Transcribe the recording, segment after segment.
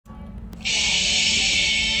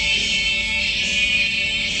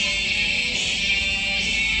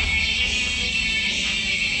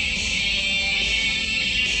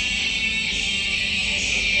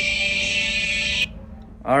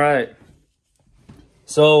All right.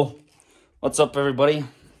 So, what's up, everybody?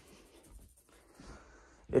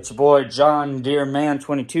 It's your boy John Deere Man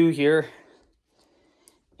 22 here,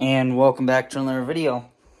 and welcome back to another video.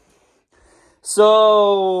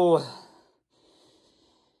 So,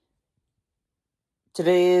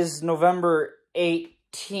 today is November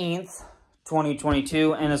 18th,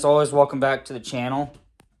 2022, and as always, welcome back to the channel.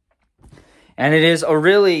 And it is a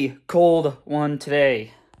really cold one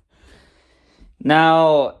today.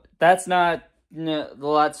 Now, that's not,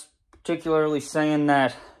 that's particularly saying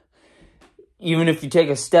that even if you take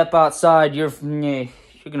a step outside, you're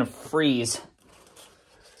gonna freeze.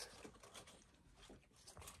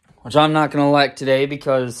 Which I'm not gonna like today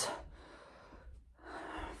because,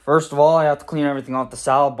 first of all, I have to clean everything off the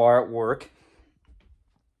salad bar at work.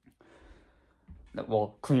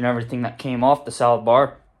 Well, clean everything that came off the salad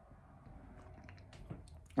bar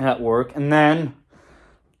at work. And then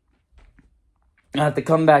I have to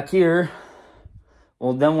come back here.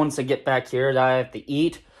 Well, then once I get back here, I have to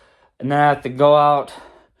eat. And then I have to go out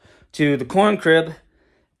to the corn crib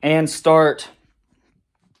and start,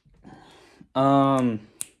 then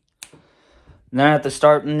I have to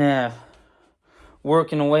start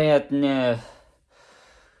working away at the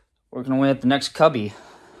next cubby.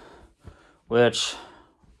 Which,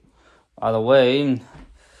 by the way,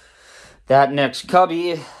 that next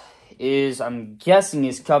cubby is, I'm guessing,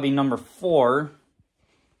 is cubby number 4.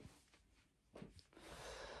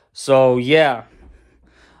 So, yeah.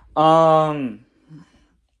 Because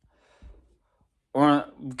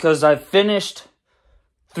I finished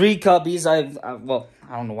 3 cubbies. Well,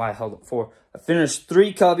 I don't know why I held it 4. I finished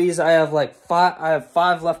 3 cubbies. I have like 5. I have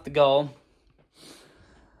 5 left to go.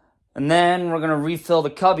 And then we're gonna refill the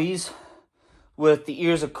cubbies with the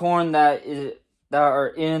ears of corn that are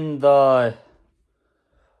in the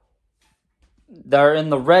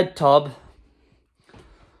red tub.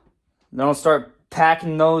 Then I'll start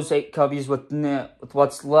packing those 8 cubbies with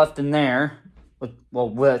what's left in there, with all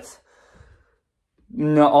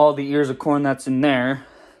the ears of corn that's in there,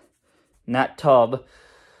 in that tub.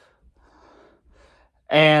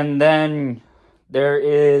 And then there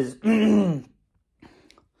is, then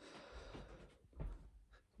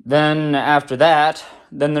after that,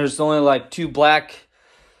 then there's only like 2 black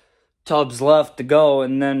tubs left to go,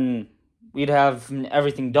 and then we'd have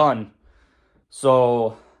everything done.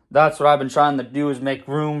 So that's what I've been trying to do, is make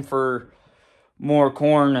room for more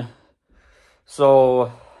corn.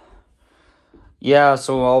 So, yeah,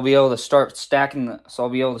 so I'll be able to start packing the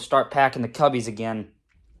cubbies again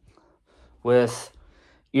with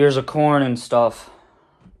ears of corn and stuff.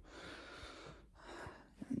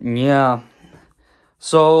 Yeah.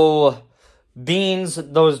 So, beans,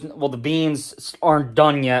 the beans aren't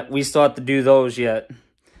done yet. We still have to do those yet.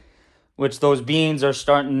 Which those beans are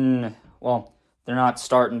starting, well, they're not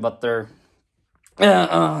starting, but they're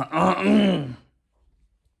but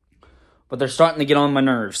they're starting to get on my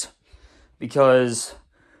nerves, because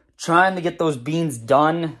trying to get those beans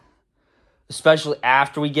done, especially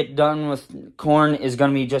after we get done with corn, is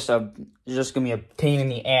gonna be just gonna be a pain in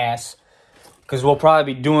the ass. Because we'll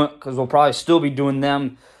probably still be doing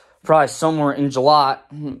them probably somewhere in July,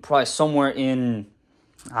 probably somewhere in,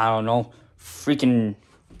 I don't know, freaking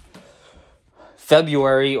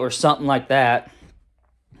February or something like that,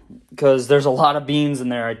 because there's a lot of beans in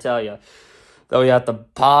there, I tell you. Though you have to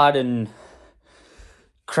pod and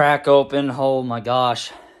crack open. Oh my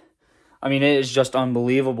gosh. I mean, it is just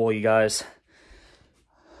unbelievable, you guys.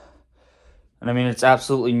 And I mean, it's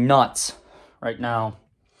absolutely nuts right now.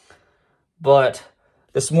 But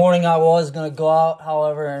this morning I was going to go out,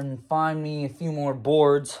 however, and find me a few more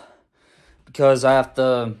boards, because I have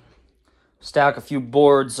to stack a few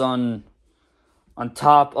boards on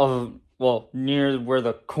top of, well, near where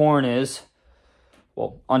the corn is.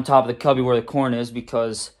 Well, on top of the cubby where the corn is,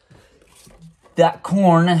 because that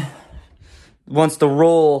corn wants to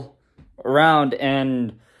roll around,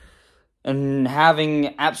 and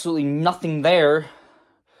having absolutely nothing there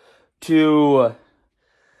to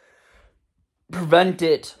prevent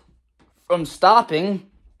it from stopping,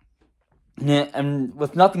 and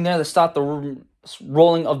with nothing there to stop the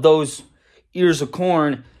rolling of those ears of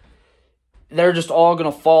corn, they're just all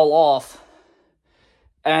going to fall off,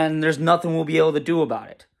 and there's nothing we'll be able to do about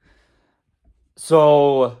it.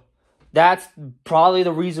 So that's probably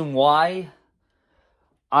the reason why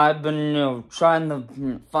I've been trying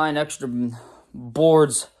to find extra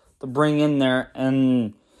boards to bring in there,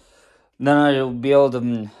 and then I'll be able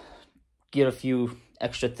to get a few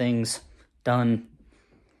extra things done.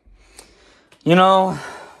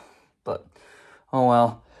 But, oh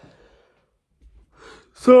well.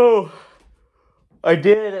 So I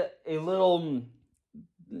did a little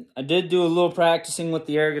I did do a little practicing with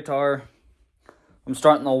the air guitar. I'm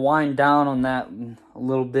starting to wind down on that a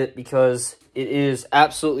little bit because it is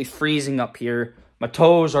absolutely freezing up here. My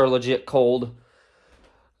toes are legit cold.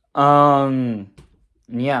 Yeah.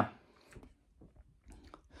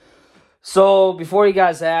 So, before you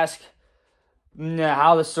guys ask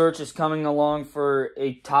how the search is coming along for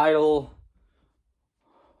a title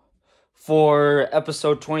for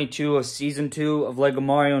episode 22 of season 2 of Lego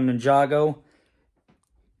Mario Ninjago,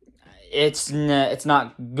 it's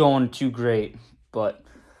not going too great, but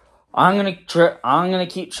I'm gonna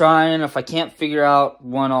keep trying. If I can't figure out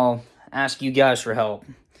one, I'll ask you guys for help.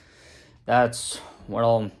 That's what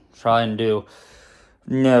I'll try and do.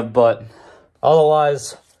 Yeah, but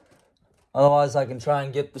otherwise I can try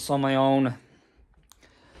and get this on my own.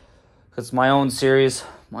 It's my own series,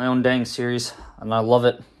 my own dang series, and I love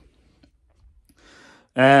it.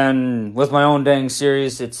 And with my own dang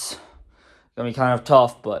series, it's gonna be kind of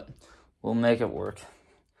tough, but we'll make it work.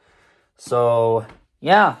 So,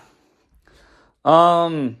 yeah.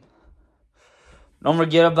 Don't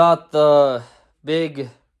forget about the big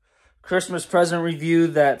Christmas present review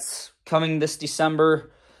that's coming this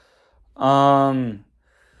December.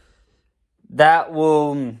 That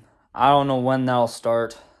will, I don't know when that'll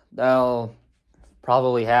start. That'll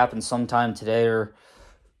probably happen sometime today or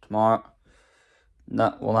tomorrow.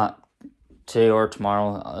 Not today or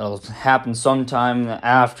tomorrow. It'll happen sometime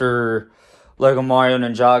after Lego Mario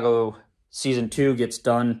Ninjago Season 2 gets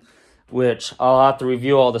done, which I'll have to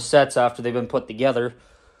review all the sets after they've been put together.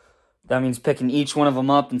 That means picking each one of them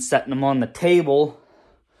up and setting them on the table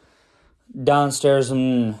downstairs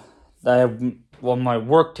in my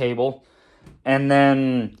work table, and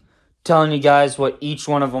then telling you guys what each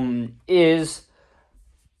one of them is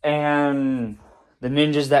and the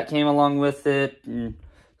ninjas that came along with it and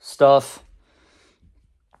stuff.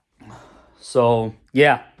 So,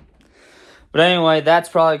 yeah. But anyway, that's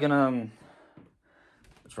probably gonna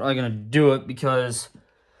do it, because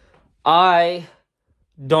I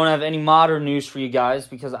don't have any modern news for you guys,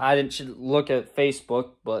 because I didn't look at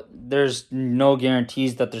Facebook, but there's no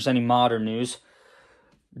guarantees that there's any modern news.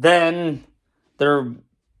 Then there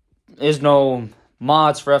is no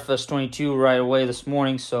mods for FS22 right away this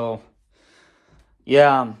morning, so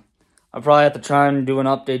yeah, I'll probably have to try and do an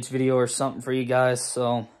updates video or something for you guys.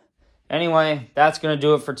 So anyway, that's going to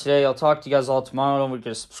do it for today. I'll talk to you guys all tomorrow. Don't forget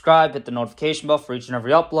to subscribe, hit the notification bell for each and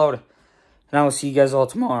every upload, and I will see you guys all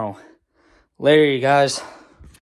tomorrow. Later, you guys.